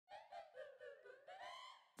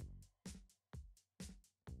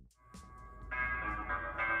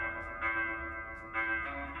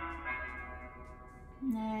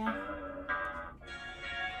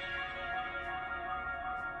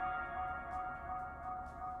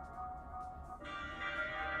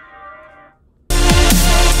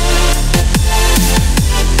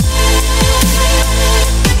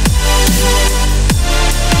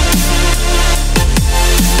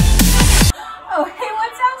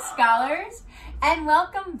scholars, and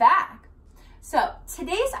welcome back. So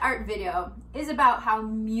today's art video is about how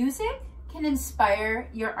music can inspire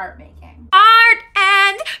your art making. Art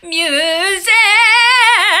and music!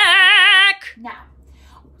 Now,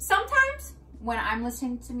 sometimes when I'm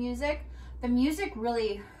listening to music, the music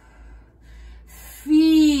really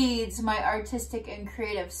feeds my artistic and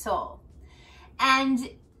creative soul. And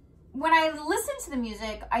when I listen to the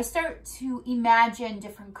music, I start to imagine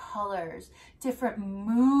different colors, different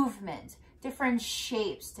movement, different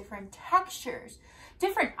shapes, different textures,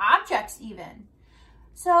 different objects even.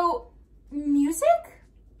 So music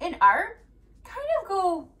and art kind of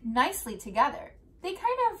go nicely together. They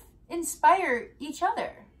kind of inspire each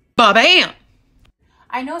other. Ba-bam!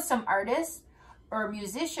 I know some artists or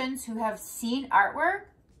musicians who have seen artwork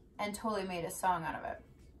and totally made a song out of it.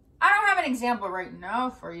 I don't have an example right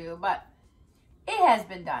now for you, but it has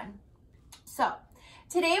been done. So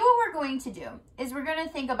today what we're going to do is we're going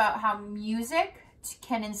to think about how music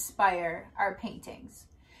can inspire our paintings.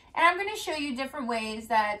 And I'm going to show you different ways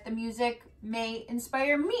that the music may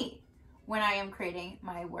inspire me when I am creating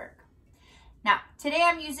my work. Now, today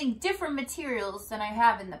I'm using different materials than I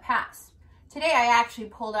have in the past. Today I actually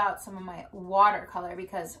pulled out some of my watercolor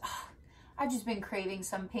because I've just been craving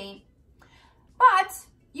some paint. But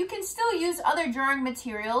you can still use other drawing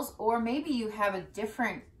materials, or maybe you have a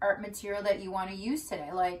different art material that you want to use today.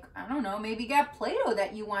 Like, I don't know, maybe you got Play-Doh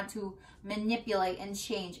that you want to manipulate and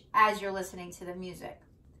change as you're listening to the music.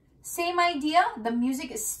 Same idea, the music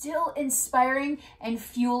is still inspiring and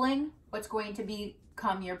fueling what's going to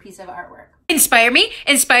become your piece of artwork. Inspire me,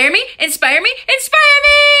 inspire me, inspire me, inspire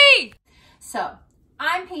me! So,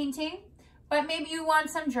 I'm painting, but maybe you want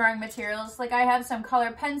some drawing materials. Like I have some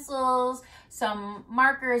color pencils, some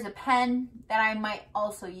markers, a pen that I might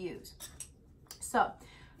also use. So,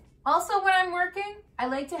 also when I'm working, I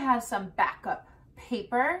like to have some backup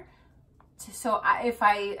paper. If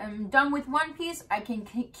I am done with one piece, I can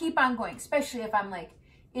keep on going, especially if I'm like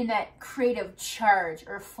in that creative charge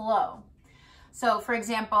or flow. So for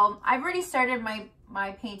example, I've already started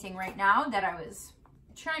my painting right now that I was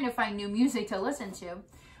trying to find new music to listen to.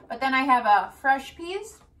 But then I have a fresh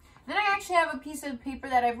piece. Then I actually have a piece of paper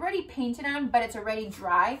that I've already painted on, but it's already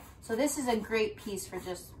dry. So this is a great piece for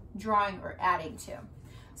just drawing or adding to.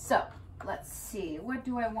 So let's see, what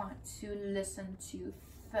do I want to listen to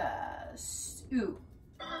first? Ooh.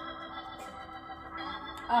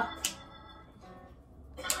 Oh.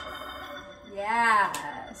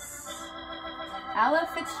 Yes. Ella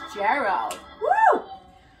Fitzgerald. Woo!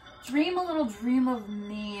 Dream a little dream of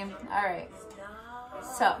me. All right.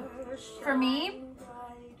 So, for me,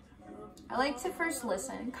 I like to first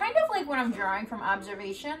listen. Kind of like when I'm drawing from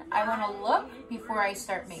observation, I want to look before I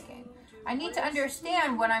start making. I need to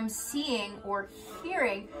understand what I'm seeing or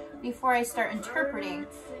hearing before I start interpreting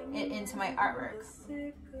it into my artwork.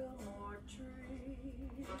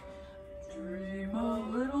 Dream a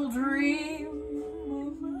little dream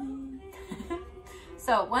of me.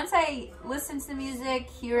 So, once I listen to the music,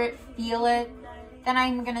 hear it, feel it, then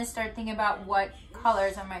I'm going to start thinking about what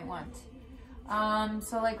colors I might want.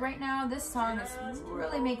 So like right now, this song is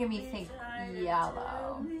really making me think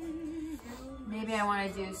yellow. Maybe I want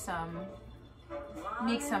to do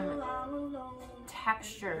make some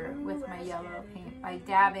texture with my yellow paint by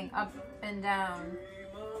dabbing up and down,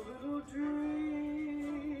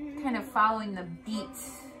 kind of following the beat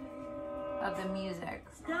of the music.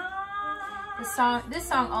 This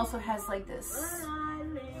song also has like this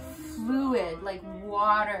fluid, like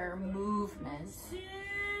water movement.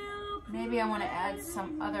 Maybe I want to add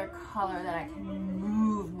some other color that I can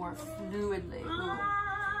move more fluidly. Ooh.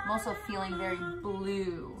 I'm also feeling very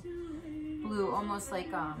blue. Blue, almost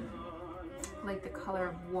like the color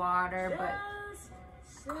of water, but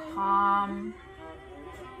calm.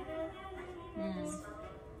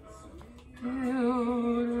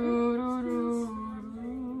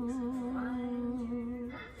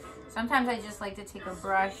 Sometimes I just like to take a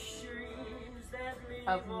brush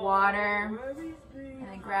of water and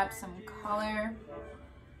then grab some color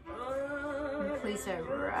and place it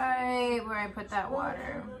right where I put that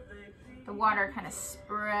water. The water kind of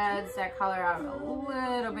spreads that color out a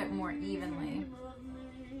little bit more evenly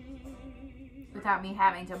without me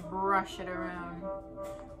having to brush it around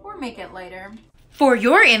or make it lighter. For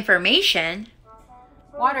your information,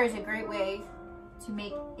 water is a great way to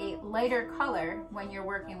make a lighter color when you're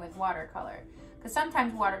working with watercolor. Because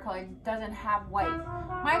sometimes watercolor doesn't have white.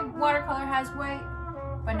 My watercolor has white,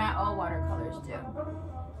 but not all watercolors do.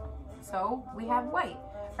 So we have white,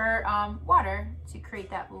 or water, to create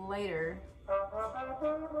that lighter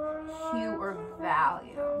hue or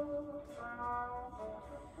value.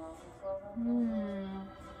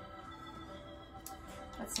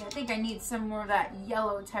 let's see, I think I need some more of that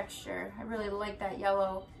yellow texture. I really like that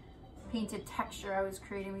yellow painted texture I was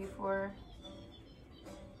creating before.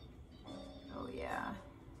 Oh yeah.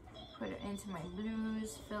 Put it into my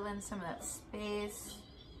blues, fill in some of that space.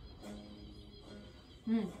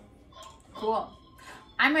 Cool.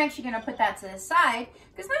 I'm actually gonna put that to the side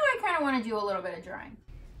because now I kind of want to do a little bit of drawing.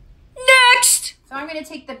 Next! So I'm gonna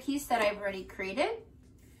take the piece that I've already created.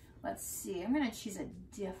 Let's see, I'm gonna choose a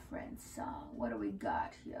different song. What do we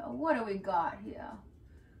got here? What do we got here?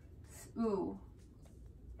 Ooh.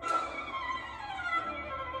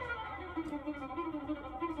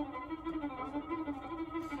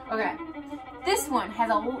 Okay, this song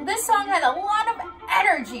has a lot of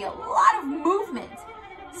energy, a lot of movement.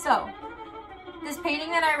 So, this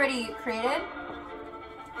painting that I already created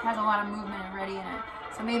has a lot of movement already in it.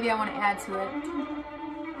 So maybe I want to add to it.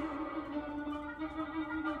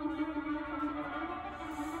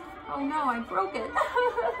 Oh no, I broke it.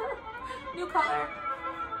 New color.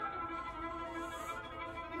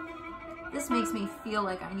 This makes me feel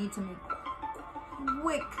like I need to make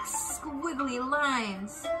quick, squiggly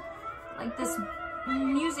lines. Like this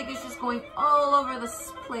music is just going all over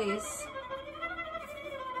this place.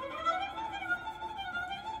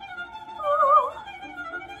 Oh,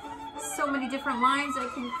 so many different lines I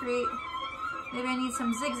can create. Maybe I need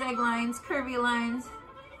some zigzag lines, curvy lines,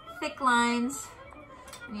 thick lines.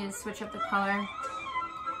 I need to switch up the color.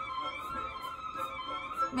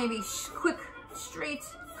 Maybe quick, straight,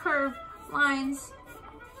 curved lines.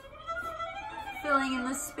 Filling in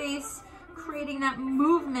the space, creating that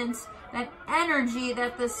movement, that energy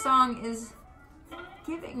that this song is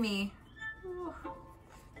giving me. Ooh.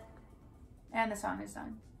 And the song is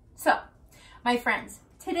done. So, my friends,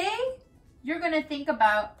 today you're gonna think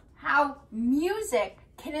about how music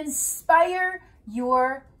can inspire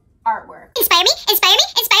your artwork. Inspire me, inspire me,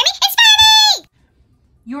 inspire me, inspire me!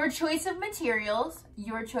 Your choice of materials,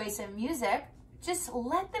 your choice of music, just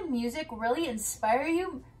let the music really inspire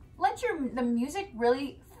you. Let the music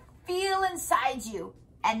really feel inside you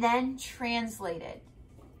and then translate it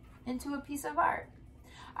into a piece of art.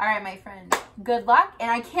 All right, my friend, good luck.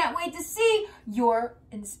 And I can't wait to see your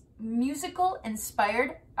musical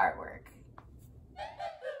inspired artwork.